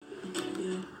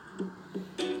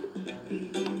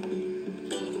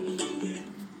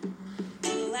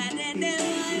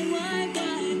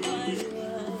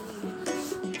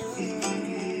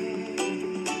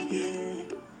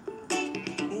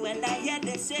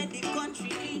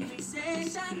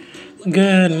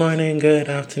Good morning, good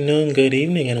afternoon, good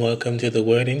evening, and welcome to the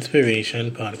Word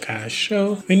Inspiration Podcast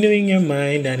Show, renewing your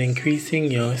mind and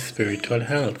increasing your spiritual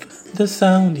health. The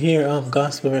sound here of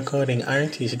gospel recording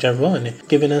artist Javon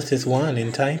giving us this one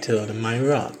entitled My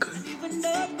Rock.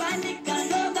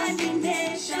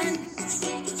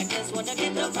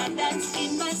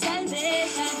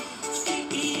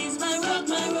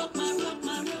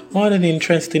 What an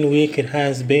interesting week it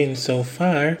has been so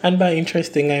far, and by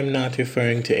interesting I'm not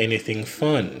referring to anything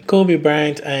fun. Kobe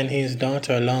Bryant and his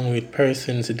daughter along with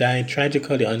persons died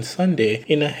tragically on Sunday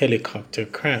in a helicopter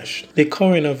crash. The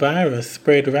coronavirus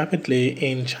spread rapidly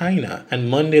in China, and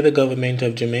Monday the government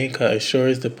of Jamaica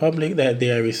assures the public that they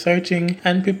are researching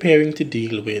and preparing to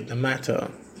deal with the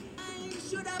matter.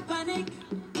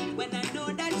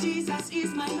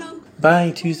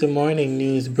 By Tuesday morning,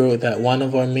 news broke that one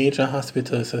of our major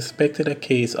hospitals suspected a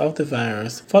case of the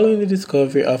virus following the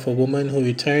discovery of a woman who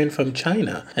returned from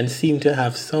China and seemed to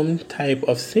have some type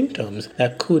of symptoms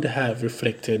that could have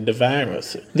reflected the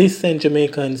virus. This sent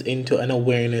Jamaicans into an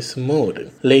awareness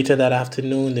mode. Later that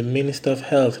afternoon, the Minister of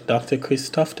Health, Dr. Chris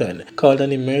Tufton, called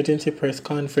an emergency press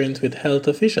conference with health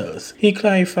officials. He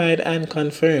clarified and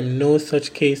confirmed no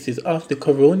such cases of the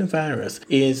coronavirus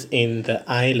is in the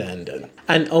island.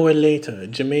 An hour later,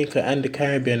 Jamaica and the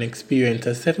Caribbean experienced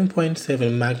a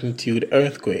 7.7 magnitude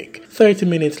earthquake. 30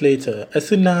 minutes later, a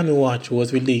tsunami watch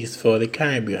was released for the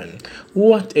Caribbean.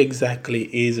 What exactly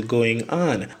is going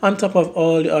on top of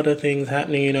all the other things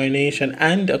happening in our nation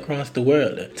and across the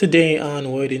world? Today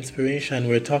on Word Inspiration,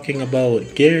 we're talking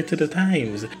about Gear to the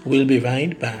Times. We'll be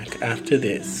right back after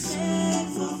this.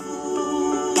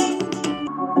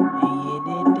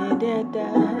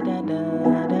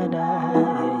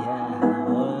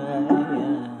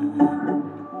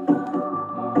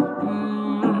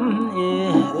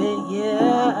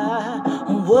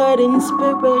 Word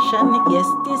Inspiration, yes,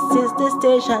 this is the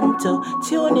station to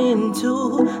tune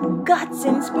into God's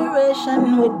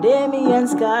Inspiration with Damian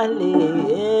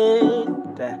Scarlett.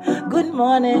 Good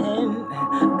morning,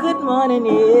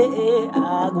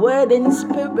 yeah. Word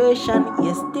Inspiration,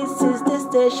 yes, this is the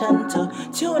station to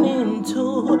tune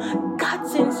into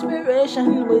God's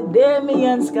Inspiration with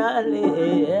Damian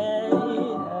Scarlett. Yeah.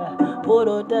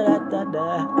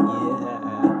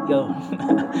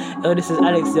 Yo, this is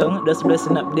Alex Young, just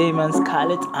blessing up Damon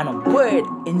Scarlett on a Word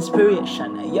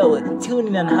Inspiration. Yo, tune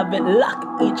in and have it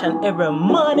locked each and every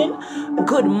morning.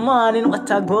 Good morning, what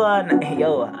a go on.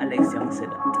 Yo, Alex Young said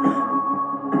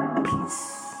that.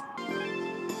 Peace.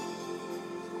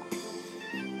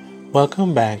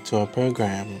 Welcome back to our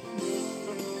program.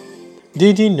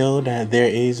 Did you know that there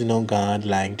is no God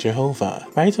like Jehovah?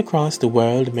 Right across the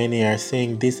world, many are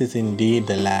saying this is indeed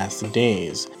the last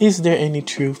days. Is there any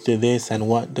truth to this, and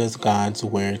what does God's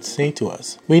word say to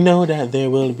us? We know that there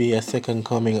will be a second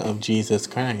coming of Jesus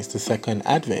Christ, the second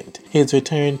advent. His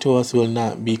return to us will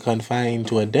not be confined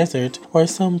to a desert or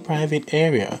some private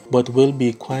area, but will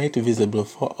be quite visible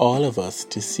for all of us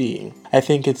to see. I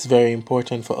think it's very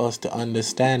important for us to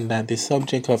understand that the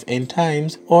subject of end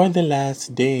times or the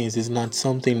last days is not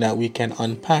something that we can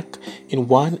unpack in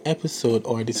one episode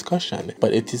or discussion,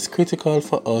 but it is critical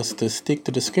for us to stick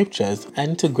to the scriptures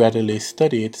and to gradually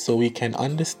study it so we can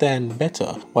understand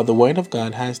better what the Word of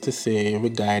God has to say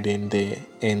regarding the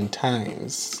end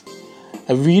times.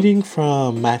 A reading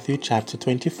from Matthew chapter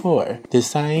 24, the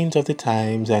signs of the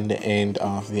times and the end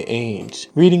of the age.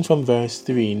 Reading from verse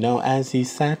 3, Now as he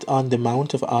sat on the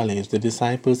Mount of Olives, the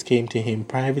disciples came to him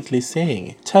privately,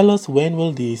 saying, Tell us when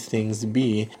will these things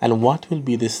be, and what will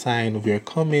be the sign of your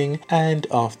coming and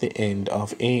of the end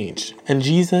of age? And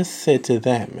Jesus said to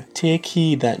them, Take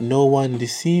heed that no one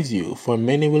deceives you, for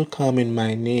many will come in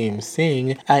my name,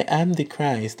 saying, I am the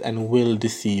Christ, and will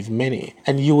deceive many.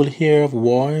 And you will hear of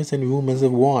wars and rumors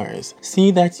of wars.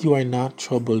 See that you are not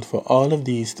troubled, for all of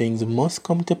these things must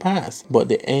come to pass, but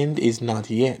the end is not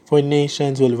yet. For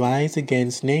nations will rise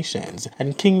against nations,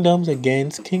 and kingdoms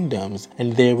against kingdoms,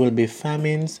 and there will be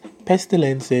famines,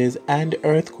 pestilences, and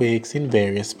earthquakes in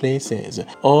various places.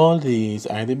 All these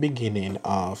are the beginning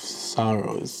of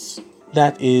sorrows.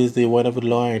 That is the word of the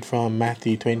Lord from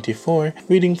Matthew 24,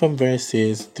 reading from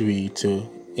verses 3 to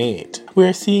 8. We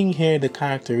are seeing here the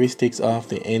characteristics of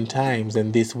the end times,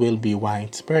 and this will be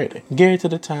widespread. Gear to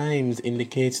the times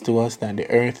indicates to us that the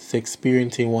earth is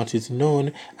experiencing what is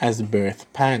known as birth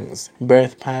pangs.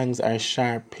 Birth pangs are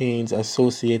sharp pains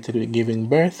associated with giving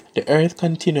birth. The earth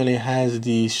continually has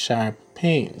these sharp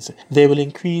pains. They will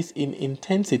increase in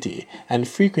intensity and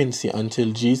frequency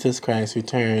until Jesus Christ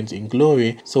returns in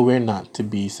glory, so we're not to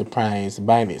be surprised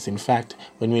by this. In fact,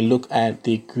 when we look at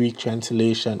the Greek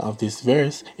translation of this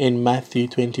verse in Matthew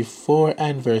 24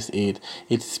 and verse 8,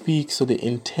 it speaks of the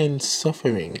intense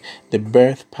suffering, the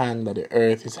birth pang that the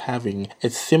earth is having.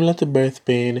 It's similar to birth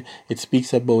pain. It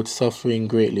speaks about suffering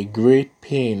greatly, great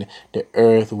pain the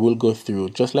earth will go through.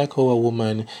 Just like how a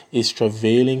woman is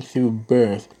travailing through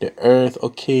birth, the earth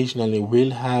occasionally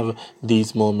will have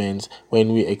these moments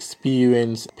when we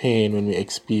experience pain, when we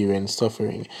experience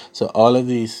suffering. So all of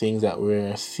these things that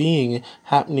we're seeing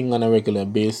happening on a regular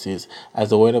basis, as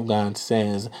the Word of God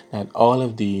says, that all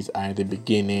of these are the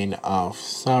beginning of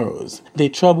sorrows. The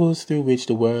troubles through which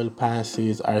the world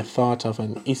passes are thought of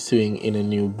and issuing in a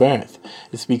new birth.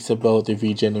 It speaks about the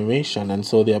regeneration, and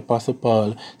so the Apostle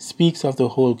Paul speaks of the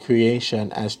whole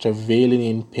creation as travailing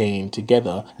in pain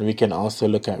together, and we can also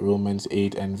look at Romans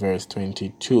 8 and verse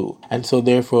 22. And so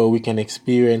therefore we can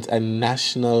experience a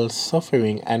national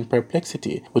suffering and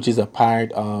perplexity, which is a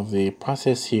part of the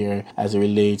process here as it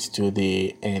relates to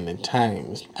the end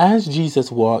times. As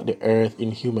Jesus walked the earth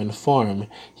in human form,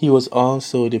 he was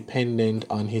also dependent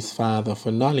on his Father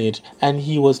for knowledge, and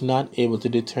he was not able to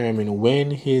determine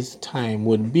when his time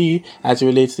would be as it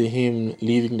relates to him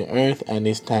leaving the earth and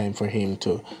it's time for him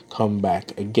to come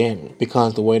back again.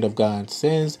 Because the Word of God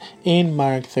says in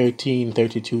Mark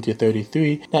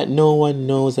 13:32-33 that no one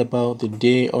knows about the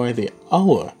day or the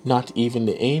hour, not even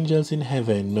the angels in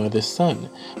heaven nor the Son,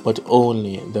 but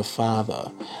only the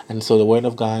Father. And so the Word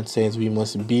of God says we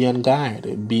must be on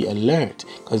guard, be alert,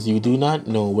 because you do not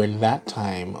know when that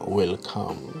time will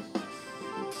come.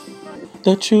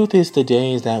 The truth is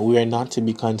today is that we are not to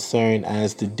be concerned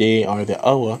as the day or the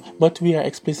hour, but we are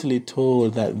explicitly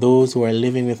told that those who are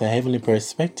living with a heavenly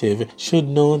perspective should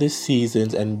know the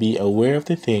seasons and be aware of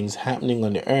the things happening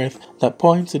on the earth that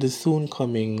point to the soon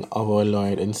coming of our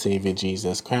Lord and Savior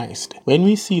Jesus Christ. When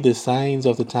we see the signs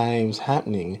of the times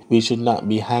happening, we should not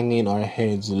be hanging our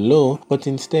heads low, but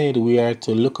instead we are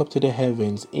to look up to the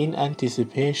heavens in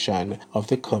anticipation of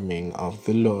the coming of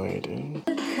the Lord.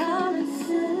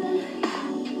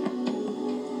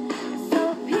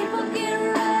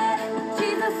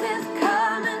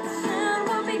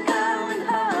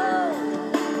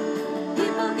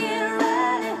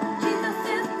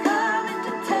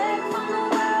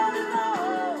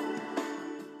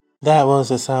 That was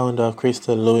the sound of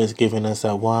Crystal Lewis giving us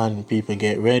a one, people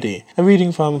get ready. A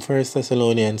reading from 1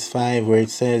 Thessalonians 5 where it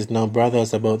says, "Now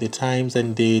brothers, about the times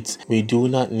and dates we do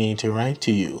not need to write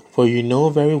to you, for you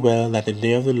know very well that the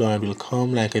day of the Lord will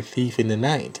come like a thief in the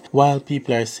night. While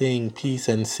people are saying peace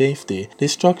and safety,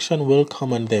 destruction will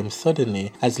come on them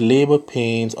suddenly as labor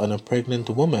pains on a pregnant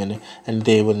woman, and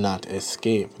they will not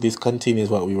escape." This continues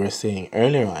what we were saying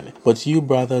earlier on. "But you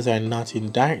brothers are not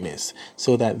in darkness,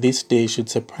 so that this day should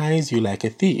surprise you like a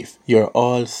thief. You are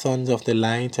all sons of the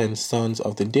light and sons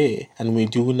of the day, and we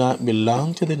do not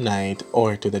belong to the night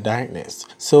or to the darkness.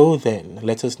 So then,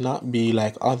 let us not be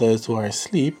like others who are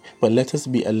asleep, but let us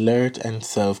be alert and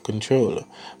self-control.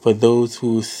 For those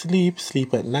who sleep,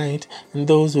 sleep at night, and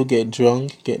those who get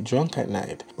drunk at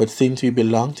night. But since we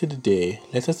belong to the day,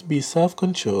 let us be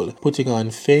self-controlled, putting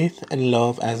on faith and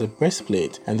love as a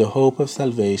breastplate, and the hope of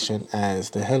salvation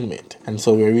as the helmet." And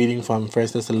so we're reading from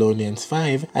 1 Thessalonians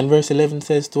 5, and verse 11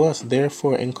 says to us,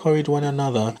 "Therefore encourage one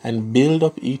another and build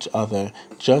up each other,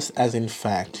 just as in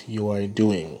fact you are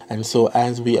doing." And so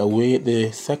as we await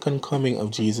the second coming of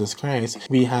Jesus Christ,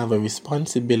 we have a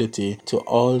responsibility to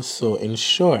also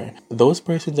ensure those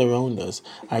persons around us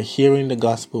are hearing the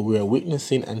gospel. We are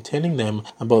witnessing and telling them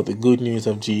about the good news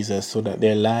of Jesus so that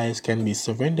their lives can be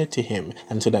surrendered to Him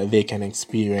and so that they can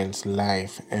experience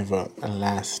life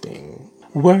everlasting.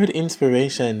 Word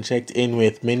Inspiration checked in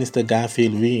with Minister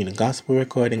Garfield Reed, gospel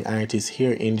recording artist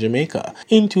here in Jamaica.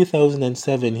 In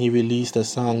 2007, he released a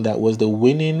song that was the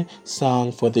winning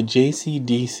song for the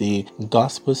JCDC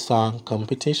Gospel Song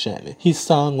Competition. His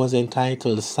song was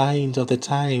entitled "Signs of the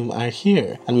Time Are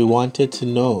Here," and we wanted to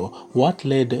know what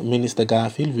led Minister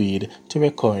Garfield Reed to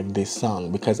record this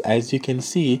song, because as you can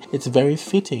see, it's very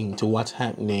fitting to what's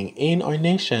happening in our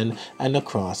nation and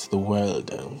across the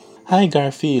world. Hi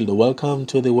Garfield, welcome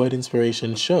to the Word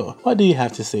Inspiration Show. What do you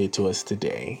have to say to us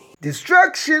today?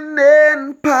 Destruction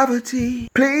and poverty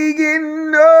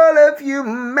plaguing all of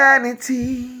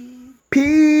humanity.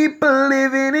 People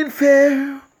living in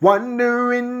fear,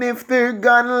 wondering if they're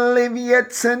gonna live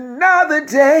yet another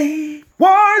day.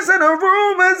 Wars and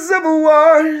rumors of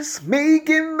wars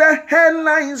making the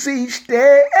headlines each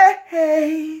day.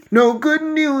 No good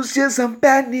news, just some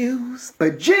bad news.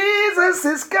 But Jesus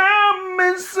is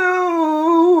coming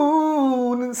soon.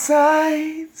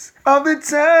 signs of the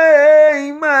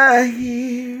time are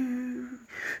here.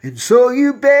 And so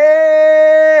you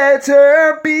better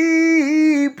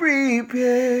be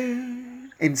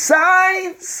prepared. And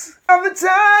signs of the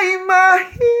time are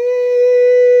here.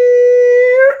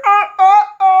 Oh, oh,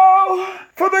 oh.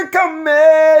 For the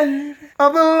coming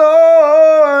of the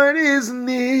Lord is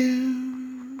near.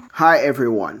 Hi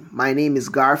everyone, my name is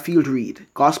Garfield Reed,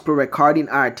 gospel recording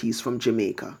artist from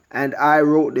Jamaica, and I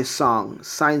wrote this song,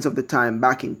 Signs of the Time,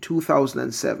 back in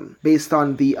 2007, based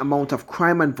on the amount of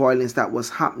crime and violence that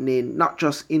was happening not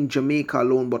just in Jamaica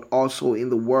alone, but also in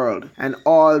the world, and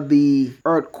all the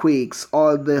earthquakes,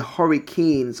 all the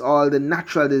hurricanes, all the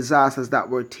natural disasters that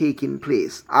were taking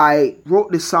place. I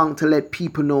wrote this song to let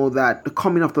people know that the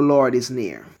coming of the Lord is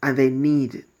near, and they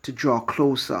need to draw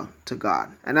closer to God.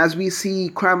 And as we see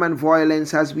crime and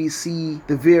violence, as we see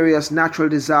the various natural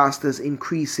disasters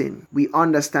increasing, we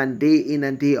understand day in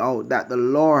and day out that the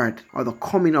Lord, or the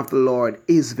coming of the Lord,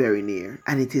 is very near.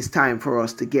 And it is time for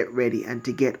us to get ready and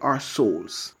to get our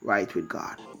souls right with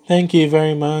God. Thank you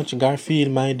very much,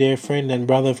 Garfield, my dear friend and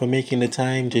brother, for making the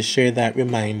time to share that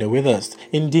reminder with us.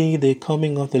 Indeed, the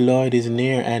coming of the Lord is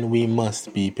near and we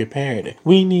must be prepared.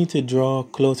 We need to draw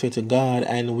closer to God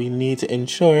and we need to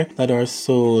ensure that our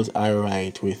souls are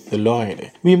right with the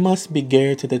Lord. We must be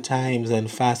geared to the times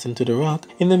and fastened to the rock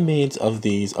in the midst of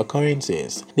these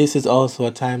occurrences. This is also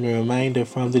a timely reminder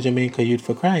from the Jamaica Youth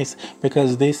for Christ,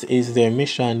 because this is their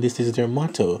mission, this is their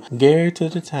motto: geared to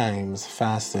the times,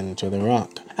 fastened to the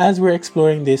rock. As we're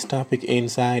exploring this topic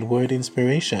inside Word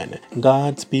Inspiration,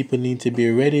 God's people need to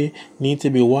be ready, need to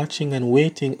be watching and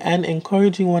waiting and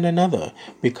encouraging one another,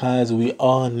 because we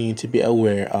all need to be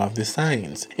aware of the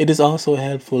signs. It is also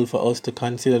helpful for us to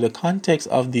consider the context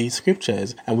of these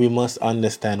scriptures, and we must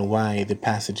understand why the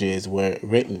passages were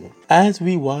written. As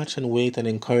we watch and wait and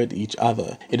encourage each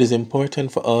other, it is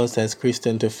important for us as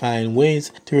Christians to find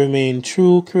ways to remain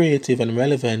true, creative, and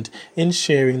relevant in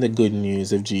sharing the good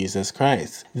news of Jesus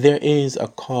Christ. There is a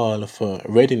call for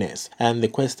readiness, and the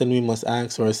question we must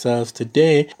ask ourselves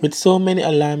today, with so many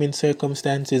alarming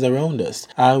circumstances around us,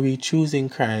 are we choosing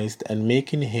Christ and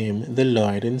making Him the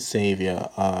Lord and Savior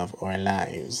of our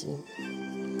lives?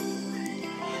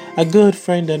 A good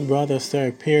friend and brother, Sir,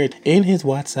 appeared in his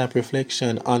WhatsApp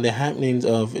reflection on the happenings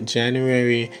of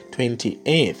January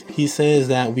 28th. He says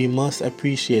that we must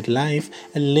appreciate life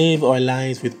and live our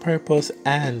lives with purpose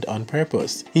and on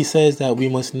purpose. He says that we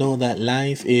must know that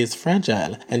life is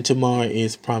fragile and tomorrow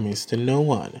is promised to no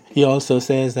one. He also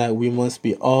says that we must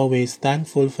be always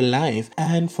thankful for life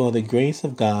and for the grace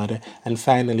of God. And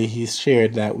finally, he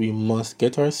shared that we must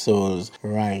get our souls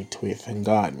right with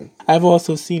God. I've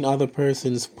also seen other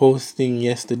persons posting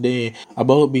yesterday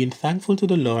about being thankful to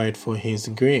the Lord for His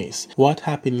grace. What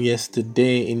happened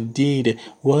yesterday indeed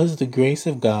was the grace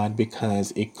of God,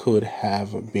 because it could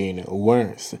have been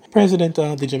worse. President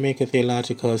of the Jamaica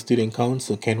Theological Student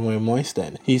Council, Kenway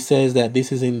Moyston, he says that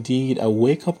this is indeed a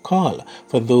wake-up call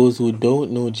for those who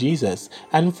don't know Jesus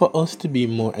and for us to be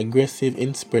more aggressive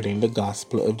in spreading the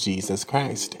gospel of Jesus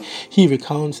Christ. He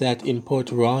recounts that in Port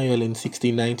Royal in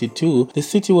 1692, the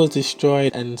city was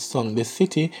destroyed and sunk the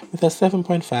city with a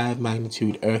 7.5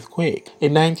 magnitude earthquake.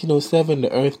 In 1907,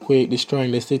 the earthquake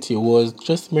destroying the city was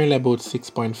just merely about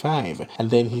 6.5. And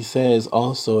then he says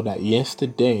also that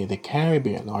yesterday the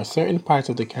Caribbean, or certain parts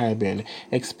of the Caribbean,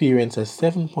 experienced a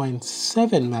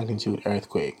 7.7 magnitude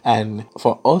earthquake. And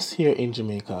for us here in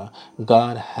Jamaica,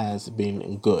 God has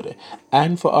been good.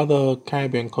 And for other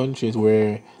Caribbean countries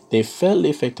where they felt the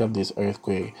effect of this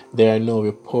earthquake, there are no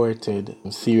reported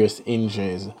serious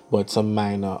injuries, but some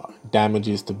minor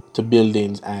damages to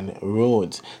buildings and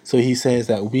roads. So he says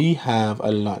that we have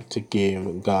a lot to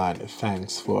give God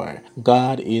thanks for.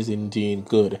 God is indeed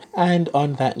good. And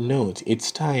on that note,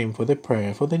 it's time for the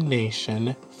prayer for the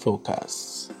nation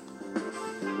focus.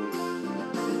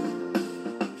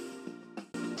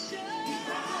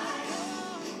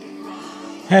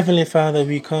 Heavenly Father,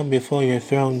 we come before your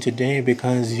throne today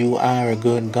because you are a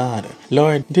good God.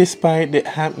 Lord, despite the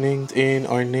happenings in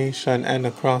our nation and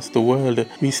across the world,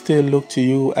 we still look to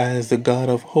you as the God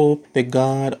of hope, the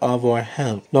God of our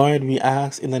help. Lord, we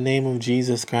ask in the name of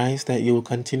Jesus Christ that you will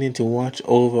continue to watch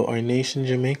over our nation,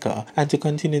 Jamaica, and to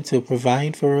continue to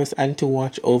provide for us and to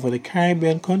watch over the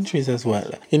Caribbean countries as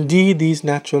well. Indeed, these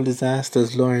natural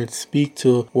disasters, Lord, speak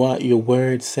to what your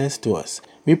word says to us.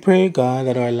 We pray, God,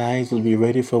 that our lives will be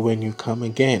ready for when you come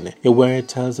again. Your word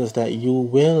tells us that you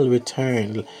will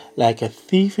return like a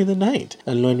thief in the night,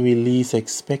 and when we least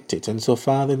expect it. And so,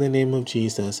 Father, in the name of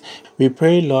Jesus, we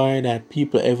pray, Lord, that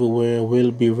people everywhere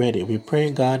will be ready. We pray,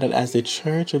 God, that as the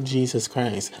Church of Jesus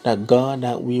Christ, that God,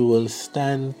 that we will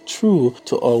stand true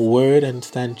to our word and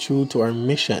stand true to our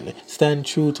mission. Stand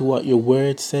true to what your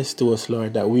word says to us,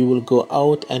 Lord, that we will go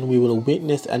out and we will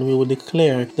witness and we will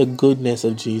declare the goodness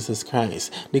of Jesus Christ.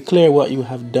 Declare what you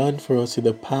have done for us through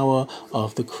the power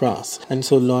of the cross. And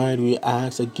so, Lord, we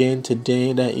ask again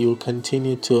today that you will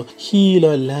continue to heal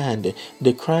our land,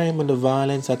 the crime and the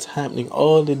violence that's happening,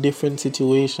 all the different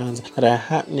situations that are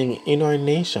happening in our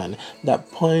nation that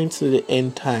points to the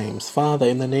end times. Father,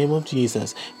 in the name of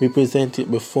Jesus, we present it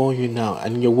before you now.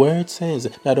 And your word says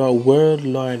that our world,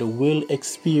 Lord, will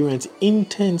experience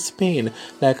intense pain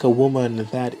like a woman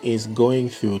that is going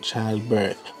through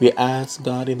childbirth. We ask,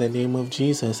 God, in the name of Jesus,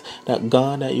 that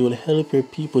God, that you will help your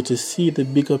people to see the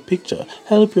bigger picture.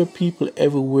 Help your people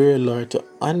everywhere, Lord, to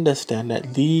understand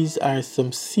that these are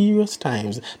some serious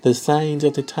times. The signs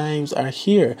of the times are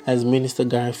here, as Minister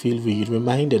Garfield Reed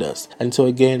reminded us. And so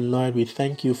again, Lord, we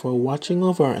thank you for watching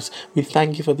over us. We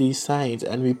thank you for these signs,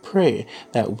 and we pray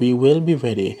that we will be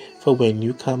ready for when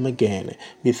you come again.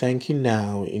 We thank you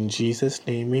now. In Jesus'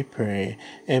 name we pray.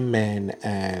 Amen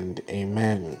and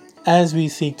amen. As we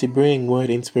seek to bring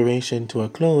word inspiration to a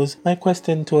close, my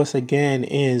question to us again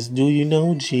is, do you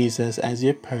know Jesus as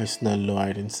your personal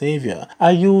Lord and Savior?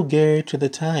 Are you geared to the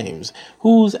times?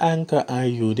 Whose anchor are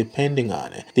you depending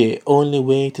on? The only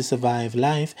way to survive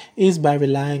life is by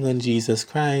relying on Jesus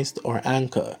Christ, our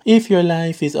anchor. If your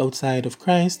life is outside of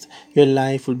Christ, your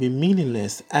life will be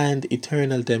meaningless and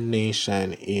eternal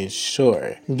damnation is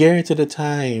sure. Geared to the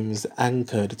times,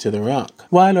 anchored to the rock.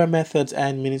 While our methods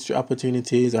and ministry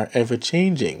opportunities are ever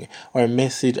changing, our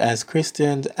message as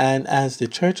Christians and as the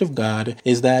Church of God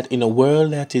is that in a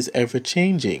world that is ever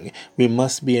changing, we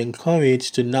must be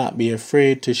encouraged to not be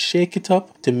afraid to shake it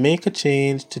up, to make a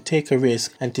change, to take a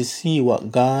risk, and to see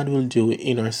what God will do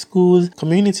in our schools,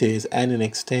 communities, and in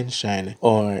extension,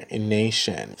 our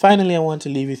nation. Finally, I want to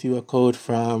leave with you a quote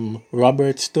from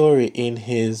Robert Story in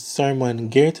his sermon,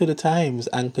 Geared to the Times,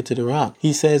 Anchor to the Rock.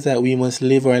 He says that we must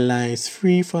live our lives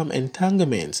free from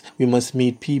entanglements. We must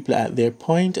meet people at their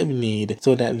point of need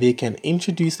so that they can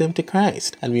introduce them to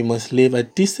Christ. And we must live a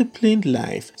disciplined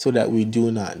life so that we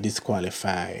do not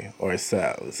disqualify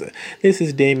ourselves. This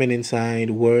is Damon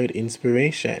Inside Word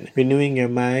Inspiration, renewing your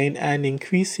mind and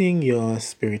increasing your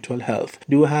spiritual health.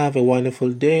 Do have a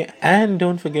wonderful day, and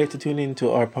don't forget to tune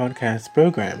into our podcast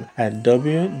program at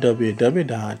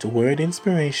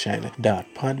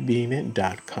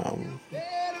www.wordinspiration.podbean.com.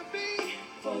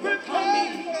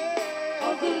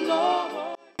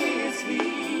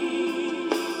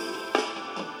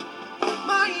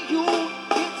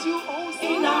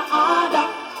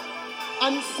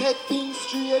 And set things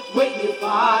straight with the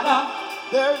Father.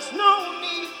 There's no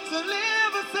need to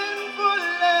live a sinful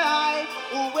life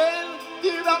when the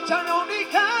rapture only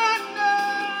comes.